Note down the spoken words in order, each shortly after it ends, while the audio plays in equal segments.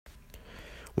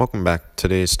Welcome back.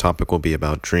 Today's topic will be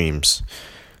about dreams.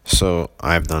 So,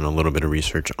 I've done a little bit of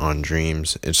research on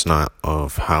dreams. It's not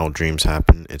of how dreams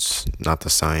happen, it's not the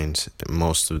science.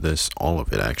 Most of this, all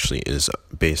of it actually, is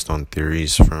based on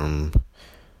theories from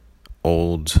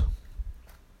old,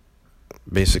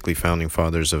 basically founding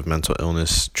fathers of mental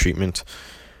illness treatment.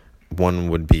 One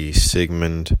would be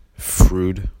Sigmund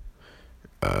Freud,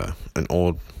 an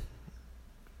old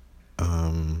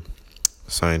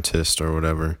scientist or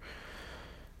whatever.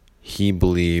 He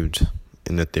believed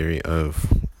in the theory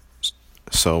of,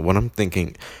 so what I'm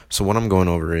going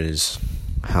over is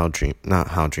not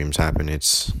how dreams happen,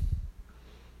 it's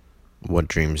what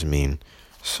dreams mean.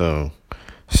 So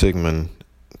Sigmund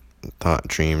thought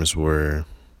dreams were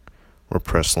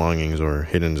repressed longings or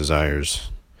hidden desires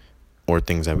or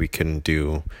things that we couldn't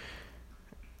do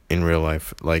in real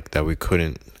life, like that we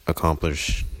couldn't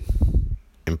accomplish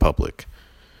in public.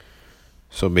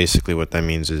 So basically what that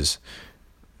means is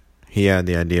he had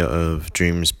the idea of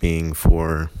dreams being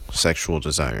for sexual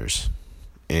desires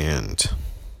and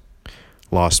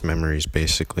lost memories,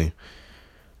 basically.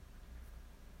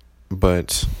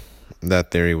 But that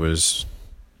theory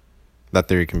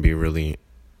can be really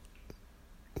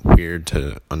weird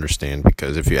to understand,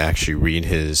 because if you actually read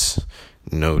his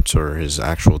notes or his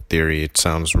actual theory, it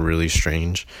sounds really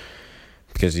strange,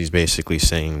 because he's basically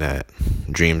saying that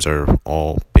dreams are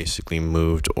all basically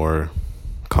moved or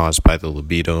caused by the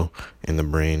libido in the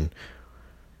brain,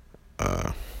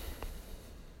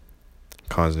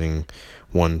 causing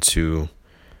one to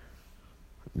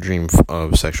dream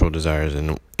of sexual desires.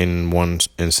 And in one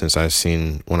instance I've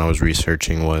seen when I was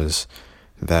researching was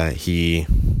that he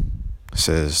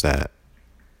says that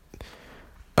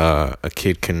a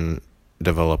kid can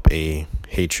develop a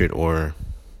hatred or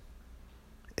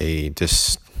a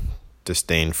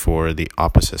disdain for the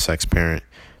opposite sex parent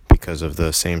because of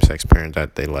the same sex parent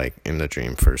that they like in the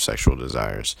dream for sexual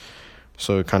desires.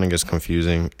 So it kind of gets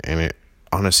confusing, and it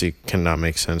honestly cannot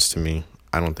make sense to me.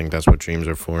 I don't think that's what dreams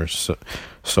are for.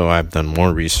 So I've done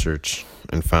more research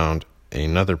and found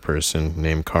another person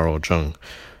named Jung.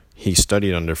 He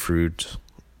studied under Freud,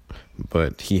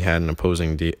 but he had an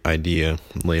opposing idea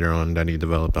later on that he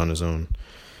developed on his own.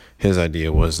 His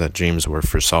idea was that dreams were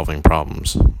for solving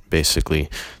problems. Basically,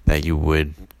 that you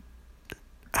would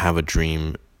have a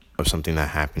dream of something that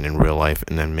happened in real life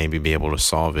and then maybe be able to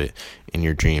solve it in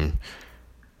your dream.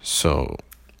 So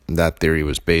that theory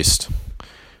was based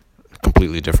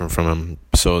completely different from him.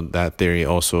 So that theory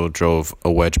also drove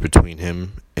a wedge between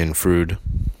him and Freud.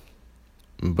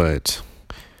 But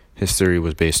his theory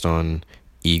was based on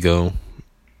ego,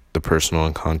 the personal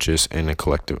unconscious, and the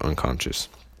collective unconscious.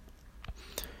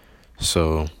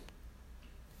 So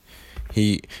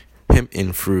him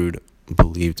and Freud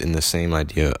believed in the same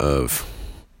idea of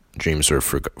dreams are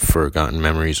forgotten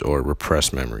memories or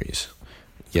repressed memories.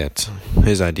 Yet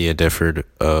his idea differed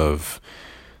of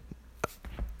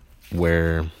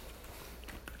where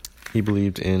he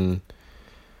believed in,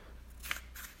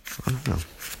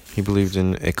 he believed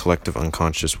in a collective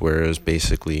unconscious, whereas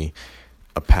basically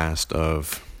a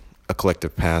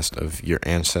collective past of your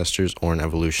ancestors or an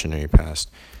evolutionary past.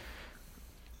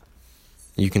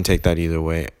 You can take that either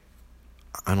way.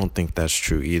 I don't think that's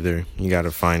true either. You got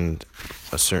to find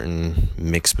a certain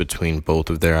mix between both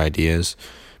of their ideas,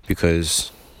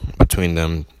 because between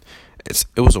them, it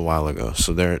was a while ago,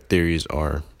 so their theories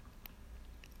are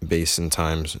based in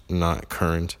times not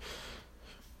current.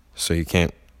 So you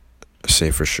can't say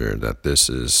for sure that this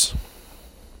is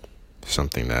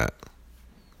something that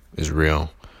is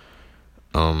real.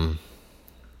 They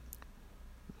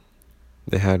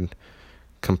had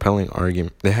compelling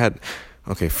argument.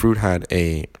 Freud had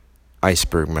a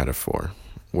iceberg metaphor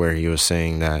where he was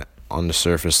saying that on the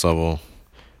surface level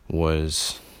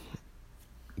was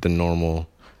the normal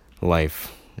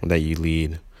life that you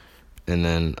lead, and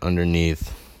then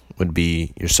underneath would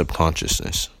be your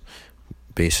subconsciousness,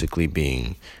 basically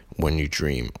being when you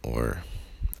dream or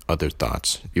other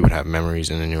thoughts. You would have memories,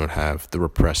 and then you would have the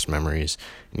repressed memories,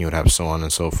 and you would have so on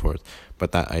and so forth.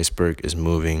 But that iceberg is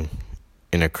moving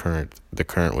in a current. The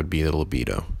current would be the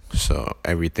libido. So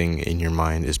everything in your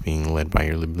mind is being led by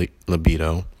your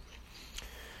libido.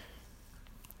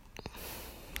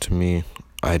 To me,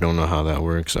 I don't know how that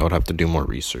works. I would have to do more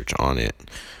research on it,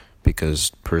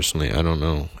 because personally I don't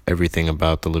know everything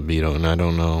about the libido, and I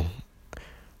don't know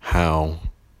how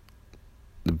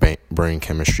the brain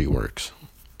chemistry works,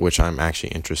 which I'm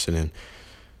actually interested in.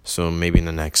 So maybe in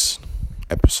the next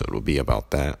episode will be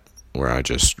about that, where I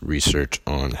just research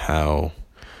on how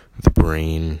the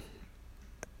brain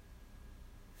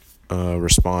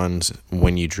responds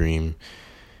when you dream,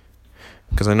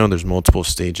 because I know there's multiple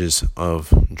stages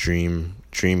of dream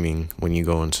dreaming, when you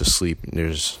go into sleep,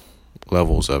 there's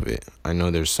levels of it. I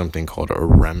know there's something called a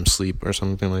REM sleep or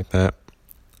something like that,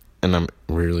 and I'm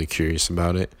really curious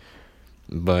about it.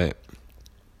 But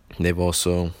I've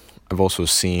also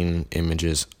seen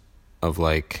images of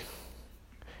like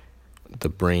the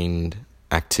brain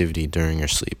activity during your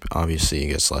sleep. Obviously, it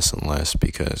gets less and less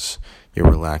because you're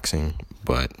relaxing,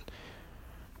 but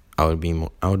I would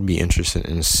be interested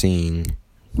in seeing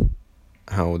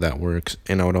how that works,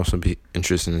 and I would also be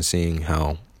interested in seeing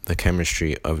how the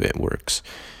chemistry of it works,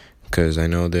 because I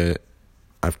know that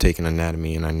I've taken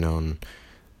anatomy and I've known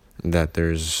that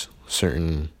there's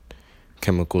certain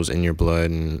chemicals in your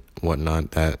blood and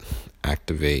whatnot that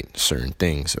activate certain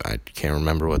things. I can't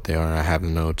remember what they are. I have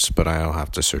notes, but I'll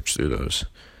have to search through those.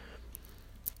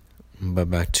 But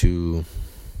back to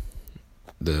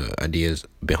the ideas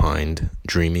behind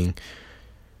dreaming.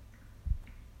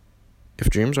 If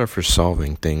dreams are for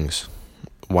solving things,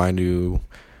 why do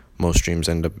most dreams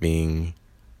end up being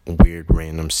weird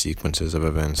random sequences of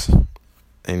events?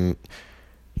 And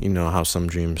you know how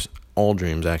all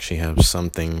dreams actually have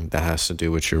something that has to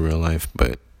do with your real life,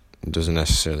 but it doesn't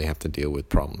necessarily have to deal with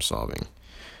problem solving.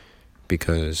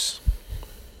 Because,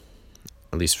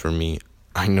 at least for me,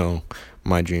 I know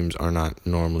my dreams are not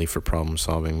normally for problem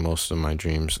solving. Most of my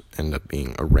dreams end up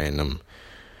being a random,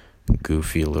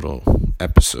 goofy little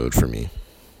episode for me.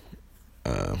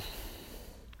 But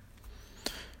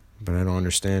I don't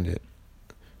understand it.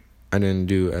 I didn't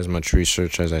do as much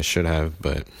research as I should have,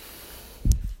 but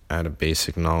I had a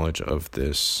basic knowledge of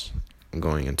this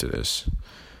going into this.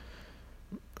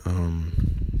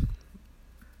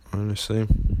 Honestly,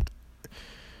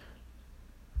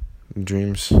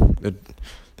 dreams,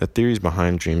 the theories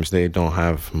behind dreams, they don't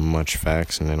have much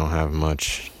facts and they don't have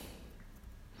much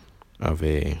of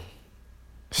a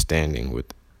standing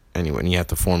with anyone. You have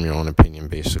to form your own opinion,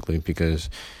 basically, because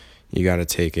you got to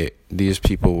take it. These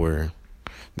people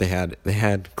they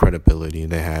had credibility.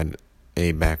 They had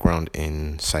a background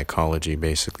in psychology,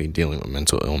 basically dealing with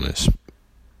mental illness,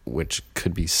 which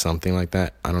could be something like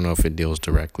that. I don't know if it deals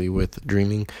directly with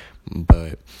dreaming,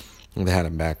 but they had a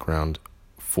background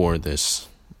for this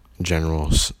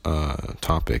general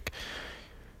topic.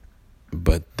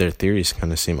 But their theories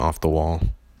kind of seem off the wall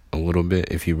a little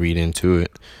bit if you read into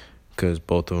it, because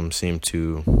both of them seem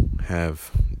to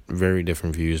have very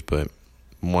different views, but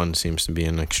one seems to be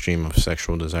an extreme of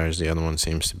sexual desires. The other one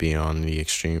seems to be on the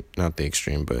extreme, not the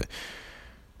extreme, but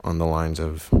on the lines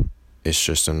of it's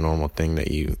just a normal thing that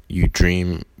you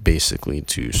dream basically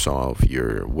to solve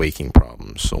your waking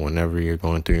problems. So whenever you're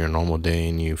going through your normal day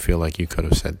and you feel like you could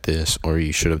have said this, or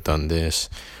you should have done this,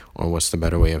 or what's the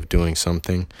better way of doing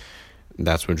something,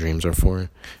 that's what dreams are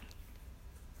for.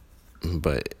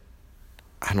 But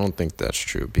I don't think that's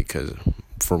true, because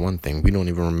for one thing, we don't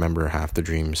even remember half the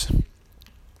dreams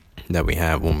that we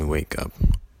have when we wake up.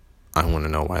 I want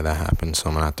to know why that happened, so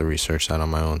I'm going to have to research that on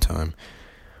my own time.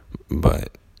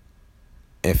 But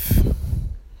if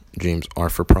dreams are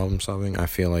for problem solving, I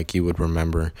feel like you would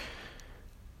remember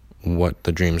what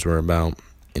the dreams were about,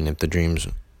 and if the dreams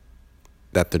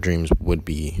would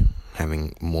be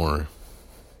having more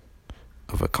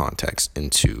of a context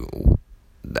into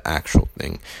the actual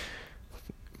thing.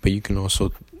 But you can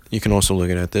also look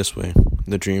at it this way.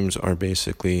 The dreams are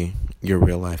basically your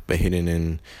real life, but hidden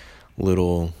in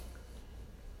little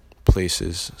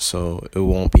places. So it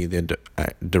won't be the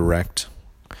direct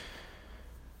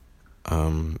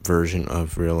version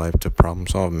of real life to problem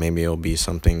solve. Maybe it'll be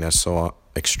something that's so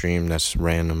extreme, that's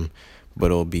random, but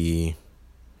it'll be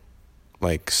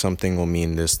like something will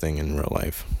mean this thing in real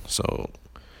life. So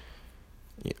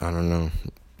I don't know.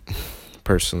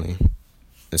 Personally,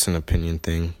 it's an opinion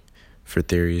thing for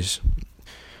theories.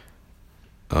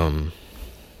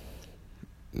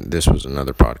 This was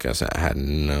another podcast that had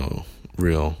no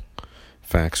real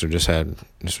facts, or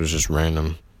this was just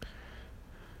random.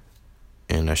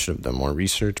 And I should have done more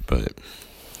research, but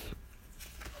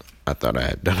I thought I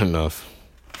had done enough.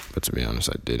 But to be honest,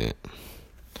 I didn't.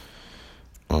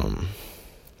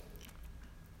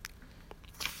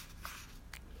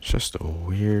 Just a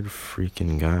weird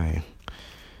freaking guy.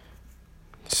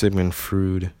 Sigmund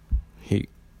Freud. I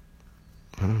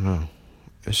don't know.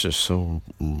 It's just so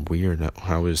weird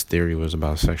how his theory was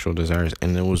about sexual desires.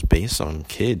 And it was based on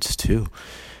kids, too.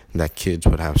 That kids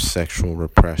would have sexual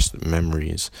repressed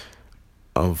memories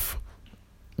of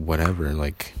whatever.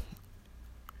 Like,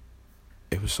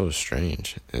 it was so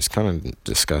strange. It's kind of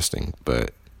disgusting,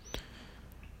 but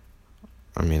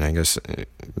I mean, I guess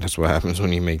that's what happens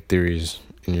when you make theories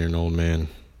and you're an old man.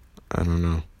 I don't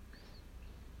know.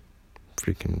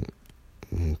 Freaking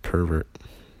pervert.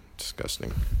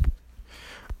 Disgusting.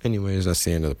 Anyways, that's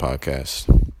the end of the podcast.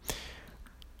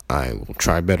 I will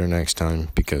try better next time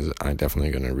because I'm definitely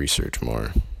going to research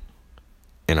more.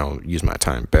 And I'll use my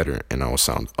time better, and I will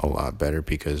sound a lot better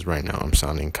because right now I'm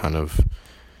sounding kind of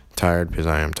tired because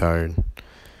I am tired.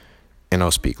 And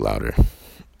I'll speak louder.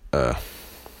 But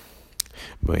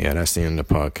yeah, that's the end of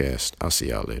the podcast. I'll see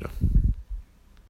y'all later.